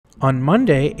On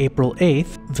Monday, April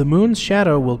 8th, the moon's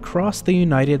shadow will cross the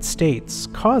United States,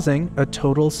 causing a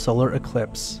total solar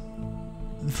eclipse.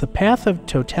 The path of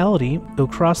totality will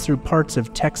cross through parts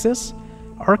of Texas,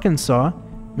 Arkansas,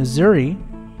 Missouri,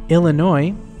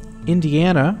 Illinois,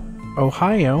 Indiana,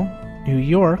 Ohio, New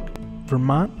York,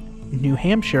 Vermont, New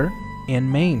Hampshire,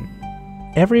 and Maine.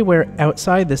 Everywhere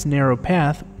outside this narrow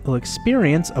path will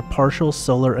experience a partial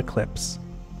solar eclipse.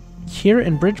 Here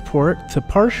in Bridgeport, the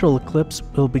partial eclipse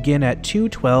will begin at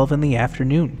 2:12 in the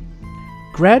afternoon.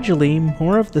 Gradually,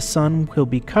 more of the sun will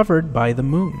be covered by the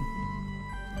moon.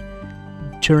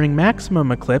 During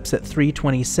maximum eclipse at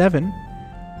 3:27,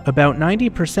 about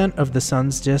 90% of the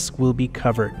sun's disk will be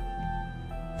covered.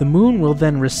 The moon will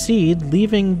then recede,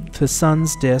 leaving the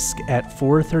sun's disk at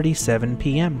 4:37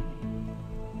 p.m.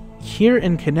 Here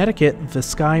in Connecticut, the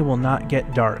sky will not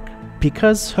get dark.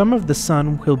 Because some of the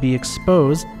sun will be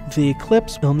exposed, the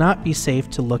eclipse will not be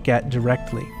safe to look at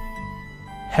directly.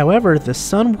 However, the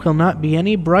sun will not be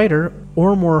any brighter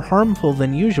or more harmful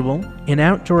than usual, and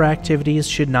outdoor activities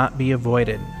should not be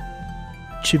avoided.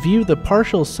 To view the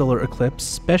partial solar eclipse,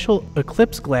 special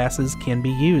eclipse glasses can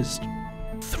be used.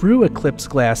 Through eclipse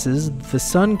glasses, the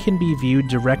sun can be viewed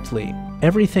directly.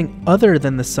 Everything other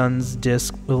than the sun's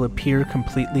disk will appear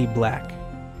completely black.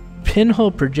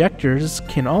 Pinhole projectors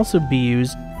can also be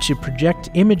used to project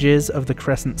images of the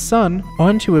crescent sun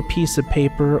onto a piece of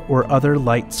paper or other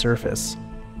light surface.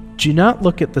 Do not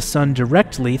look at the sun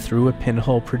directly through a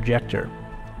pinhole projector.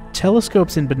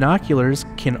 Telescopes and binoculars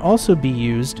can also be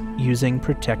used using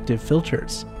protective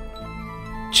filters.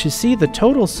 To see the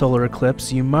total solar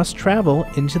eclipse, you must travel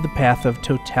into the path of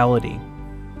totality.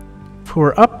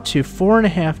 For up to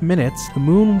 4.5 minutes, the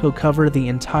moon will cover the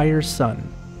entire sun.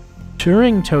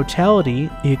 During totality,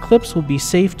 the eclipse will be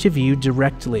safe to view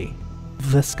directly.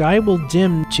 The sky will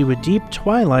dim to a deep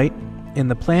twilight, and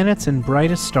the planets and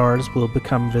brightest stars will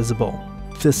become visible.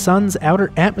 The sun's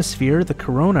outer atmosphere, the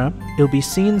corona, will be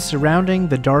seen surrounding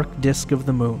the dark disk of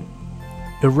the moon.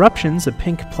 Eruptions of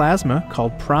pink plasma,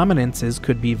 called prominences,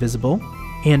 could be visible,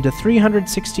 and a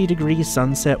 360-degree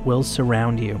sunset will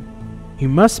surround you. You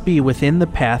must be within the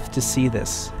path to see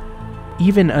this.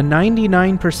 Even a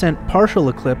 99% partial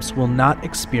eclipse will not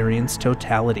experience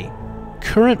totality.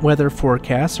 Current weather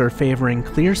forecasts are favoring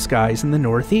clear skies in the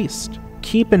northeast.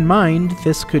 Keep in mind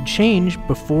this could change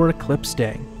before eclipse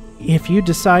day. If you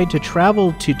decide to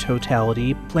travel to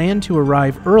totality, plan to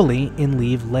arrive early and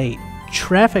leave late.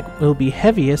 Traffic will be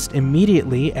heaviest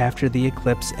immediately after the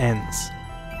eclipse ends.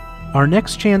 Our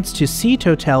next chance to see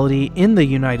totality in the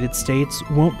United States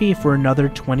won't be for another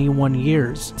 21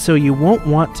 years, so you won't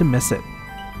want to miss it.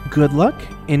 Good luck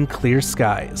and clear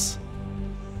skies.